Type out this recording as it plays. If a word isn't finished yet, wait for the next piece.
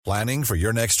Planning for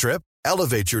your next trip?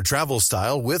 Elevate your travel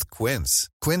style with Quince.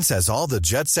 Quince has all the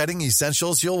jet-setting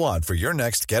essentials you'll want for your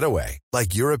next getaway,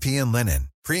 like European linen,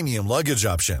 premium luggage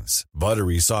options,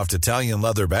 buttery soft Italian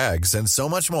leather bags, and so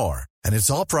much more. And it's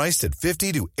all priced at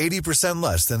 50 to 80%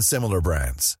 less than similar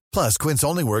brands. Plus, Quince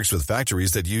only works with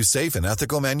factories that use safe and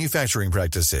ethical manufacturing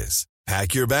practices.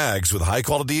 Pack your bags with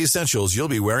high-quality essentials you'll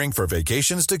be wearing for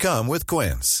vacations to come with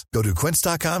Quince. Go to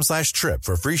quince.com/trip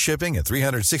for free shipping and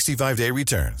 365-day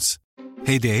returns.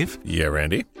 Hey, Dave. Yeah,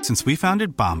 Randy. Since we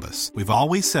founded Bombas, we've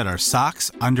always said our socks,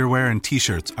 underwear, and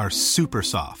T-shirts are super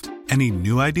soft. Any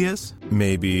new ideas?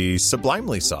 Maybe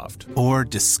sublimely soft. Or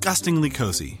disgustingly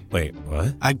cozy. Wait,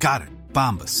 what? I got it.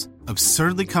 Bombas.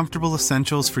 Absurdly comfortable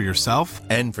essentials for yourself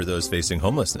and for those facing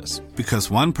homelessness. Because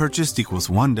one purchased equals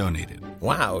one donated.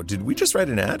 Wow, did we just write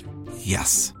an ad?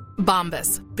 Yes.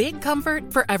 Bombas. Big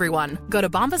comfort for everyone. Go to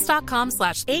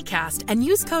bombas.com/ACAST and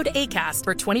use code ACAST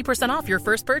for 20% off your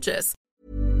first purchase.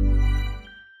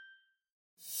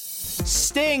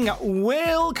 Sting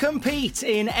will compete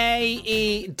in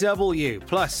AEW.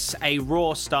 Plus, a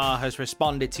Raw star has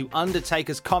responded to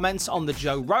Undertaker's comments on the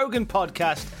Joe Rogan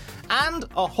podcast, and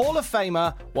a Hall of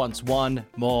Famer wants one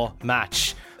more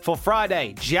match. For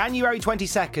Friday, January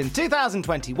 22nd,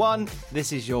 2021,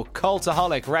 this is your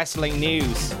Cultaholic Wrestling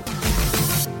News.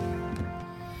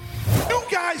 You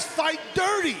guys fight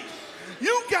dirty.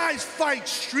 You guys fight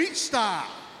street style.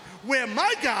 Where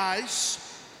my guys,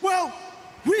 well,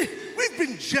 we've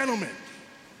been gentlemen.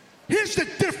 Here's the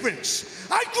difference.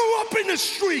 I grew up in the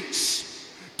streets.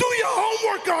 Do your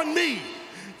homework on me.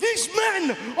 These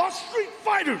men are street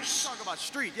fighters. Talk about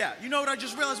street, yeah. You know what I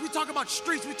just realized? We talk about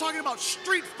streets. We're talking about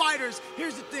street fighters.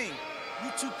 Here's the thing.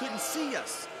 You two couldn't see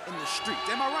us in the streets.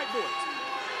 Am I right, boys?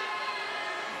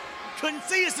 Couldn't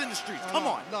see us in the streets. Come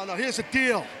on. No, here's the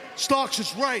deal. Starks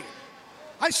is right.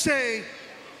 I say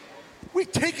we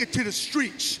take it to the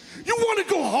streets. You want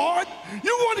to go hard?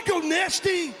 You want to go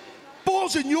nasty?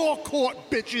 Balls in your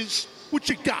court, bitches. What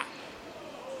you got?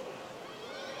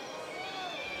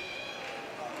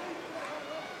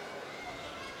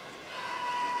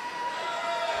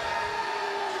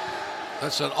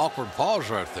 That's an awkward pause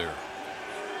right there.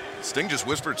 Sting just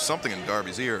whispered something in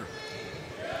Darby's ear.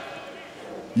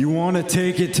 You want to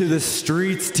take it to the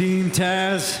streets, Team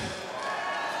Taz?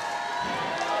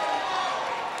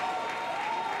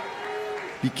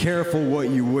 Be careful what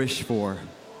you wish for,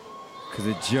 because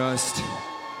it just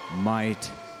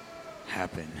might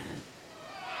happen.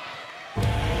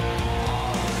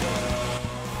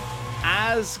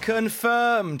 As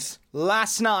confirmed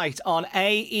last night on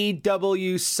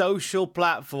AEW social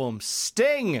platforms,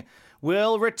 Sting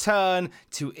will return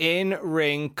to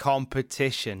in-ring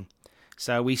competition.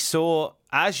 So we saw,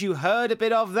 as you heard a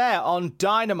bit of there on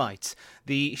Dynamite,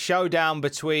 the showdown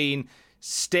between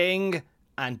Sting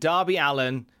and Darby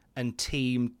Allin and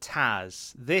Team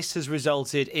Taz. This has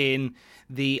resulted in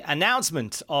the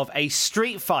announcement of a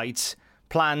street fight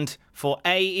planned for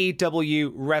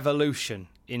AEW Revolution.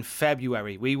 In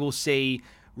February, we will see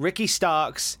Ricky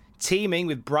Starks teaming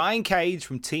with Brian Cage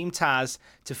from Team Taz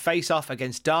to face off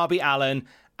against Darby Allin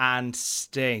and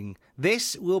Sting.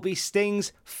 This will be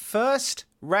Sting's first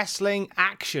wrestling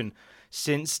action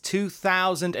since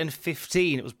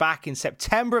 2015. It was back in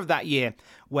September of that year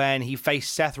when he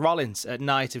faced Seth Rollins at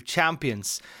Night of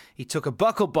Champions. He took a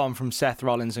buckle bomb from Seth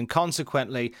Rollins and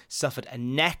consequently suffered a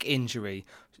neck injury.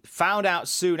 Found out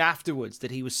soon afterwards that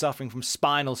he was suffering from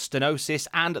spinal stenosis,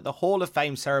 and at the Hall of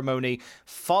Fame ceremony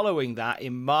following that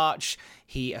in March,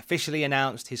 he officially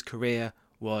announced his career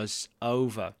was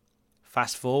over.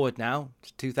 Fast forward now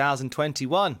to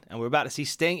 2021, and we're about to see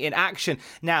Sting in action.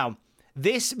 Now,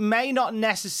 this may not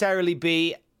necessarily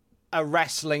be a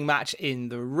wrestling match in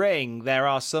the ring. There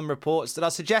are some reports that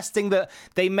are suggesting that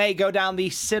they may go down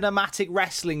the cinematic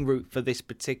wrestling route for this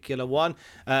particular one,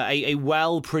 a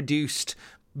well-produced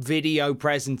video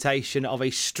presentation of a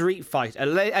street fight, a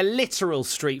literal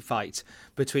street fight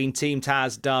between Team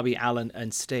Taz, Darby Allin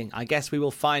and Sting. I guess we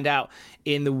will find out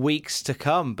in the weeks to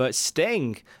come, but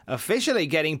Sting officially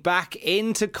getting back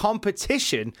into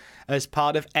competition as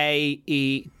part of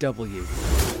AEW.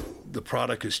 The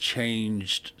product has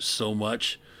changed so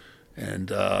much,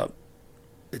 and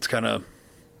it's kind of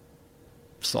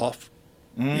soft,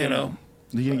 you know.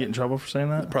 Are you going to get in trouble for saying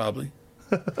that? Probably.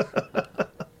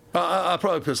 I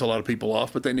probably piss a lot of people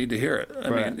off, but they need to hear it. I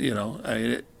mean, you know,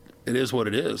 it is what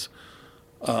it is.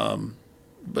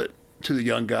 But to the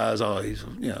young guys,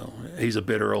 he's a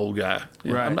bitter old guy.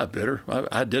 Right. I'm not bitter.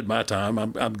 I did my time.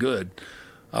 I'm good.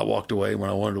 I walked away when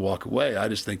I wanted to walk away. I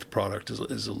just think the product is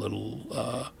a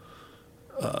little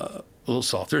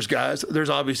soft. There's guys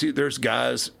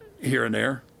here and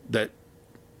there that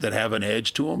that have an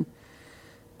edge to them.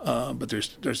 But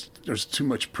there's too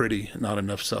much pretty, not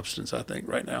enough substance, I think,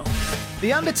 right now.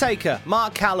 The Undertaker,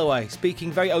 Mark Calloway,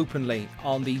 speaking very openly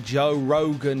on the Joe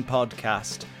Rogan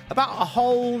podcast about a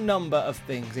whole number of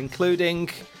things, including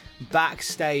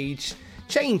backstage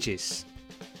changes.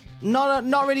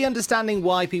 Not really understanding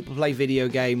why people play video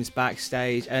games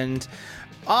backstage, and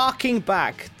arcing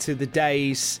back to the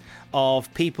days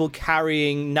of people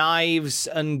carrying knives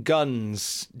and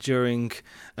guns during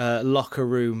locker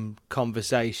room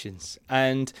conversations.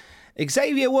 And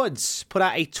Xavier Woods put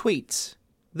out a tweet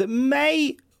that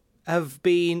may have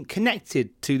been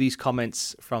connected to these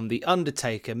comments from The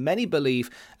Undertaker. Many believe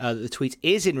that the tweet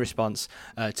is in response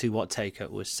to what Taker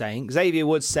was saying. Xavier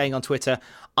Woods saying on Twitter,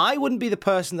 "I wouldn't be the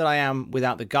person that I am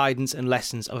without the guidance and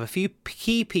lessons of a few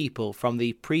key people from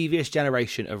the previous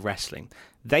generation of wrestling.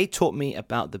 They taught me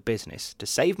about the business, to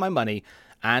save my money,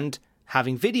 and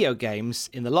having video games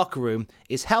in the locker room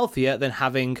is healthier than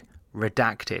having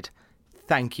redacted.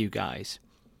 Thank you, guys."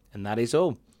 And that is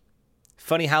all.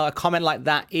 Funny how a comment like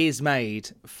that is made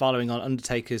following on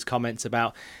Undertaker's comments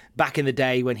about back in the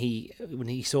day when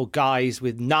he saw guys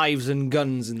with knives and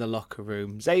guns in the locker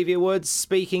room. Xavier Woods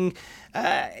speaking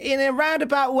in a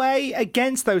roundabout way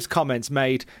against those comments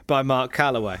made by Mark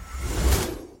Calloway.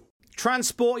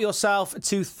 Transport yourself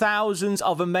to thousands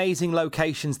of amazing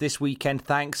locations this weekend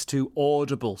thanks to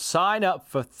Audible. Sign up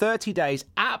for 30 days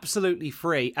absolutely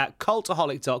free at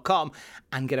cultaholic.com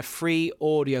and get a free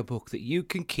audiobook that you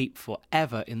can keep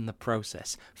forever in the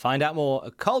process. Find out more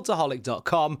at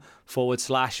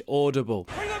cultaholic.com/audible.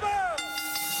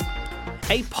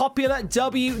 A popular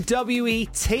WWE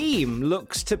team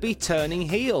looks to be turning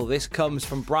heel. This comes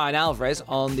from Brian Alvarez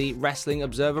on the Wrestling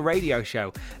Observer radio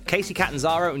show. Casey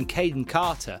Catanzaro and Caden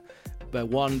Carter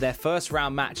won their first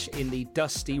round match in the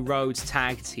Dusty Rhodes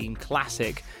Tag Team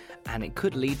Classic, and it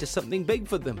could lead to something big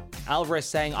for them. Alvarez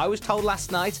saying, "I was told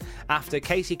last night after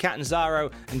Casey Catanzaro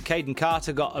and Caden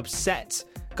Carter got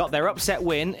their upset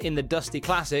win in the Dusty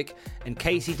Classic, and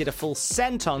Casey did a full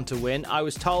senton to win. I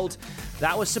was told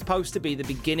that was supposed to be the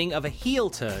beginning of a heel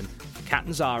turn for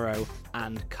Catanzaro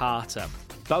and Carter."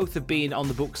 Both have been on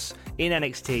the books in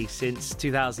NXT since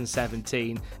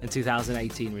 2017 and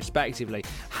 2018, respectively.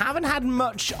 Haven't had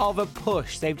much of a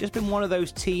push. They've just been one of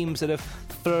those teams that have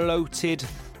floated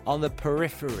on the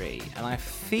periphery, and I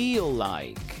feel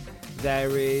like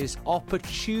there is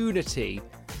opportunity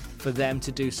for them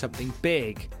to do something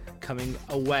big coming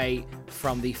away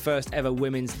from the first ever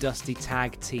Women's Dusty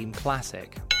Tag Team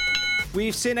Classic.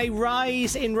 We've seen a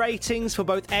rise in ratings for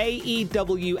both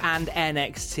AEW and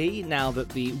NXT now that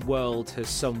the world has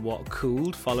somewhat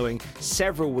cooled following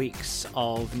several weeks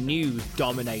of news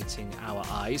dominating our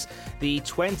eyes. The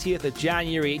 20th of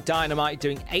January Dynamite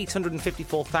doing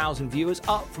 854,000 viewers,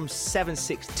 up from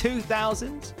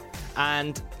 762,000,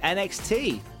 and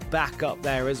NXT back up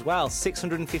there as well,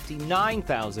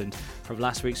 659,000 from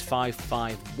last week's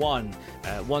 551.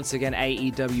 Once again,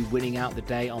 AEW winning out the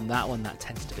day on that one. That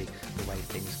tends to be the way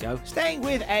things go. Staying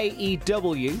with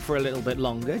AEW for a little bit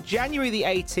longer, January the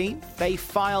 18th, they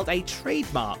filed a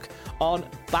trademark on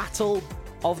Battle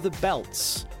of the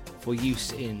Belts for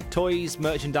use in toys,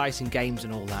 merchandising, games,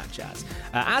 and all that jazz.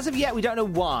 As of yet, we don't know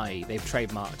why they've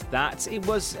trademarked that. It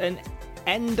was an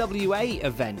NWA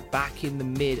event back in the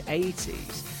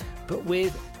mid-80s. But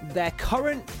with their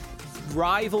current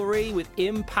rivalry with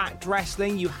Impact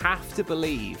Wrestling, you have to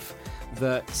believe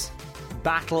that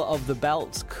Battle of the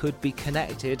Belts could be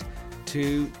connected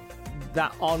to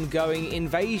that ongoing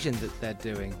invasion that they're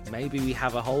doing. Maybe we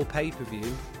have a whole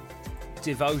pay-per-view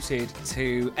devoted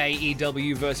to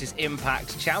AEW versus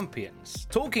Impact champions.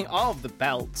 Talking of the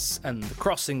belts and the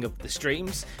crossing of the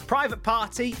streams, Private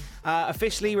Party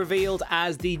officially revealed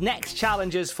as the next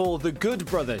challengers for the Good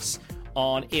Brothers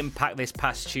on Impact this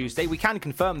past Tuesday. We can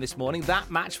confirm this morning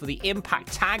that match for the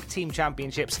Impact Tag Team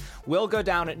Championships will go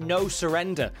down at No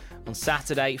Surrender on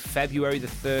Saturday, February the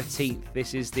 13th.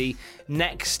 This is the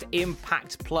next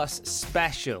Impact Plus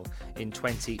special in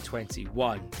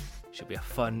 2021. Should be a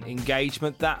fun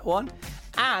engagement, that one.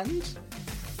 And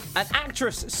an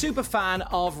actress, super fan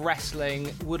of wrestling,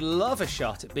 would love a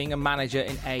shot at being a manager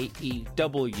in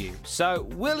AEW. So,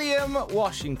 William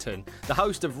Washington, the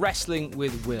host of Wrestling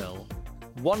with Will,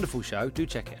 wonderful show, do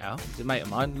check it out. He's a mate of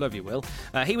mine, love you, Will.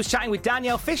 He was chatting with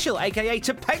Danielle Fishel, aka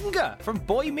Topanga from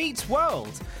Boy Meets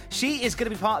World. She is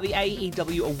going to be part of the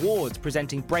AEW Awards,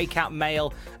 presenting breakout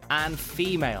male and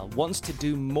female. Wants to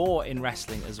do more in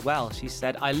wrestling as well. She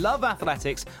said, "I love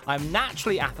athletics. I'm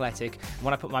naturally athletic. And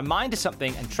when I put my mind to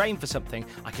something and train for something,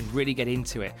 I can really get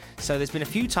into it." So there's been a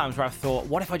few times where I've thought,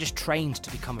 what if I just trained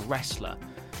to become a wrestler?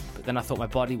 But but then I thought my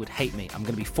body would hate me. I'm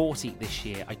going to be 40 this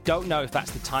year. I don't know if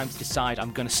that's the time to decide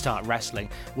I'm going to start wrestling.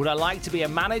 Would I like to be a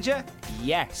manager?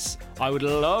 Yes. I would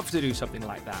love to do something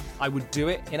like that. I would do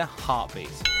it in a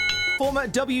heartbeat. Former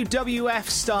WWF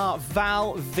star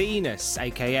Val Venus,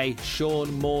 aka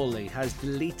Sean Morley, has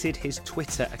deleted his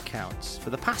Twitter accounts.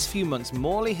 For the past few months,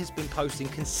 Morley has been posting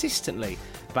consistently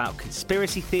about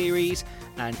conspiracy theories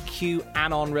and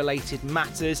QAnon-related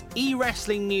matters.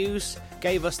 eWrestling News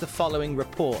gave us the following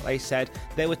report. They said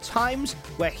there were times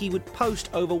where he would post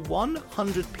over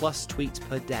 100 plus tweets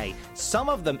per day, some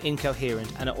of them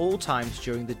incoherent and at all times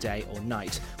during the day or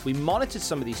night. We monitored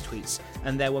some of these tweets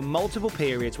and there were multiple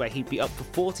periods where he'd be up for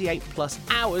 48 plus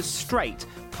hours straight,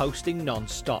 posting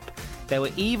non-stop. There were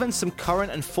even some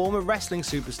current and former wrestling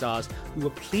superstars who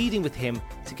were pleading with him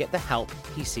to get the help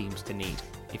he seems to need.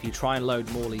 If you try and load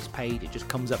Morley's page, it just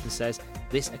comes up and says,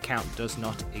 this account does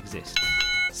not exist.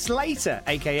 Slater,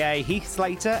 aka Heath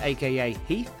Slater, aka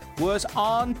Heath, was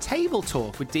on Table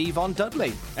Talk with Devon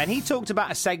Dudley. And he talked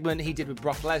about a segment he did with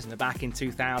Brock Lesnar back in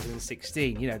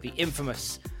 2016. You know, the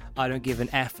infamous I don't give an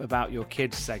F about your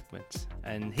kids segment.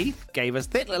 And Heath gave us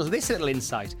this little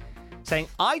insight, saying,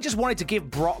 I just wanted to give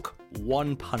Brock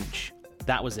one punch.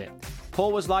 That was it.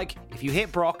 Paul was like, if you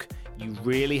hit Brock, you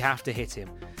really have to hit him.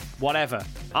 Whatever.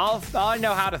 I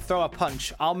know how to throw a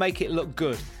punch. I'll make it look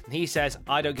good. And he says,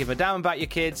 I don't give a damn about your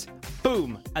kids.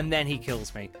 Boom. And then he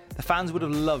kills me. The fans would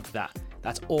have loved that.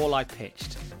 That's all I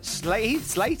pitched.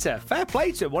 Slater, fair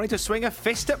play to him, wanting to swing a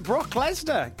fist at Brock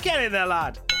Lesnar. Get in there,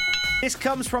 lad. This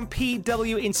comes from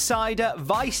PW Insider.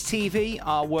 Vice TV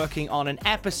are working on an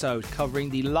episode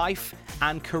covering the life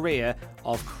and career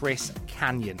of Chris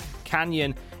Kanyon.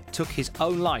 Kanyon took his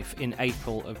own life in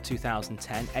April of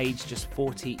 2010, aged just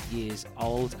 40 years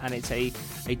old, and it's a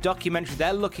documentary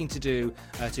they're looking to do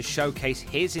to showcase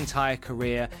his entire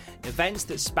career, events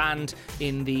that spanned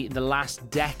in the last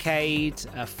decade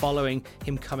following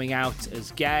him coming out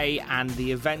as gay, and the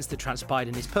events that transpired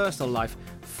in his personal life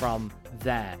from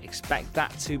there. Expect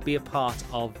that to be a part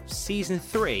of Season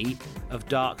 3 of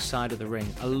Dark Side of the Ring,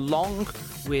 along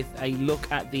with a look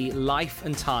at the life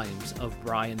and times of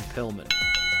Brian Pillman.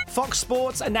 Fox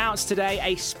Sports announced today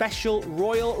a special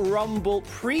Royal Rumble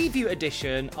preview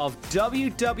edition of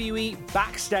WWE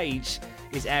Backstage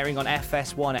is airing on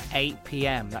FS1 at 8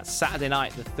 p.m. That's Saturday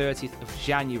night, the 30th of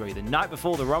January, the night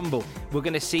before the Rumble. We're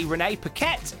going to see Renee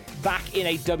Paquette back in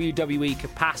a WWE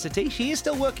capacity. She is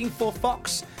still working for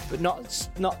Fox, but not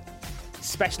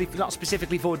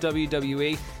specifically for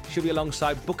WWE. She'll be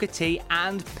alongside Booker T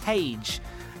and Paige,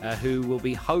 who will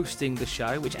be hosting the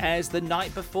show, which airs the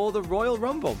night before the Royal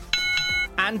Rumble.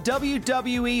 And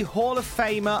WWE Hall of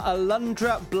Famer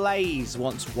Alundra Blaze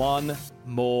wants one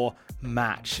more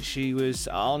match. She was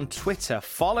on Twitter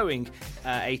following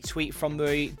a tweet from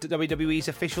the WWE's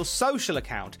official social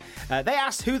account. They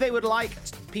asked who they would like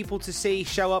people to see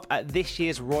show up at this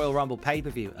year's Royal Rumble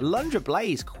pay-per-view. Alundra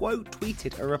Blaze quote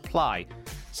tweeted a reply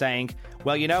saying,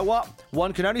 well, you know what?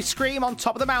 One can only scream on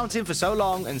top of the mountain for so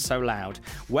long and so loud.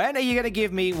 When are you going to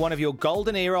give me one of your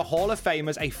Golden Era Hall of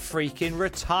Famers a freaking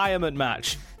retirement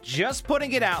match? Just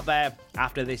putting it out there.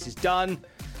 After this is done,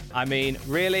 I mean,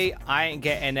 really, I ain't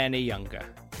getting any younger.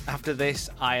 After this,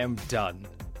 I am done.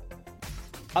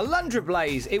 Alundra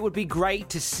Blaze, it would be great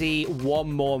to see one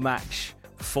more match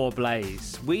for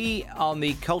Blaze. We, on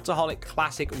the Cultaholic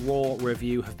Classic Raw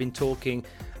review, have been talking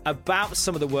about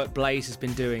some of the work Blaze has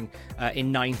been doing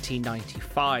in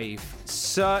 1995.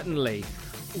 Certainly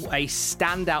a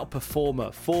standout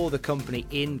performer for the company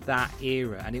in that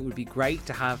era, and it would be great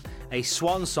to have a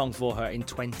swan song for her in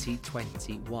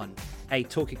 2021. Hey,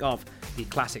 talking of the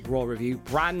Classic Raw review,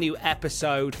 brand new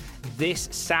episode this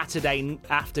Saturday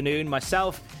afternoon.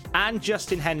 Myself and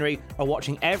Justin Henry are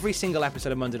watching every single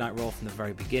episode of Monday Night Raw from the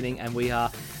very beginning, and we are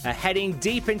heading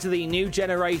deep into the new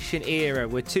generation era.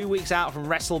 We're 2 weeks out from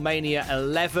WrestleMania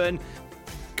 11.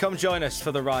 Come join us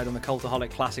for the ride on the Cultaholic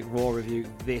Classic Raw review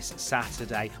this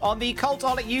Saturday. On the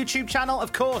Cultaholic YouTube channel,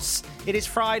 of course, it is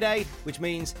Friday, which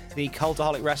means the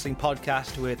Cultaholic Wrestling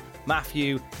Podcast with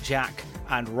Matthew, Jack,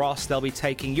 and Ross. They'll be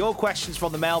taking your questions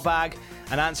from the mailbag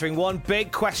and answering one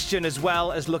big question, as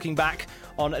well as looking back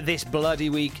on this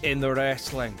bloody week in the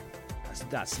wrestling.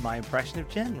 That's my impression of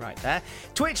Jen right there.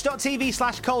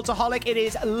 Twitch.tv/Cultaholic. It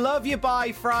is Love You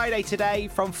Bye Friday today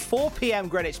from 4 p.m.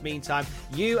 Greenwich Mean Time.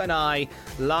 You and I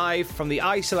live from the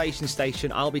isolation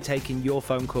station. I'll be taking your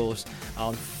phone calls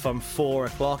from 4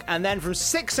 o'clock. And then from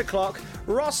 6 o'clock,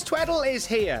 Ross Tweddle is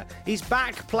here. He's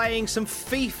back playing some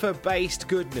FIFA-based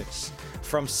goodness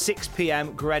from 6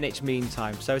 p.m. Greenwich Mean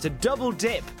Time. So it's a double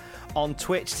dip on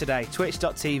Twitch today,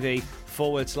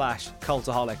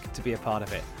 twitch.tv/Cultaholic to be a part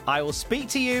of it. I will speak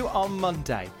to you on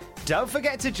Monday. Don't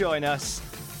forget to join us.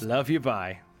 Love you,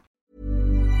 bye.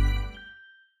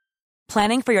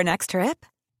 Planning for your next trip?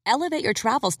 Elevate your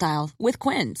travel style with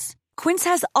Quince. Quince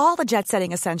has all the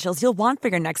jet-setting essentials you'll want for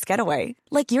your next getaway,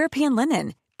 like European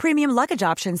linen, premium luggage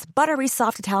options, buttery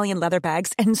soft Italian leather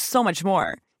bags, and so much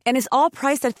more. And is all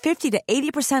priced at 50 to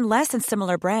 80% less than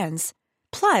similar brands.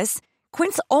 Plus,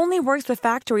 Quince only works with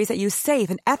factories that use safe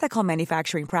and ethical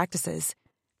manufacturing practices.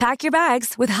 Pack your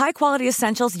bags with high-quality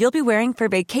essentials you'll be wearing for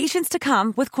vacations to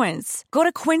come with Quince. Go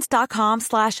to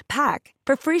quince.com/pack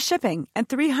for free shipping and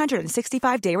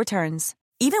 365-day returns.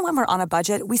 Even when we're on a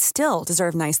budget, we still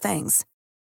deserve nice things.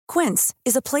 Quince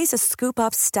is a place to scoop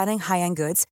up stunning high-end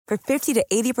goods for 50 to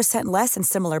 80% less than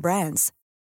similar brands.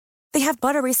 They have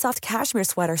buttery soft cashmere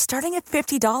sweaters starting at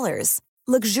 $50,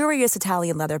 luxurious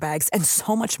Italian leather bags, and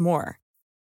so much more.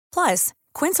 Plus,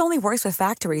 Quince only works with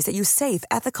factories that use safe,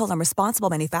 ethical, and responsible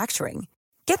manufacturing.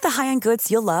 Get the high-end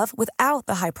goods you'll love without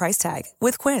the high price tag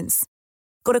with Quince.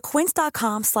 Go to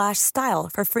quince.com/style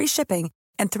for free shipping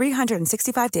and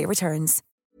 365-day returns.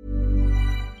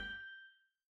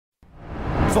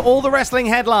 For all the wrestling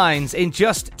headlines in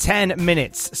just 10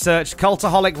 minutes, search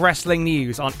Cultaholic Wrestling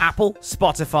News on Apple,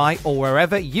 Spotify, or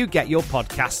wherever you get your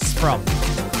podcasts from.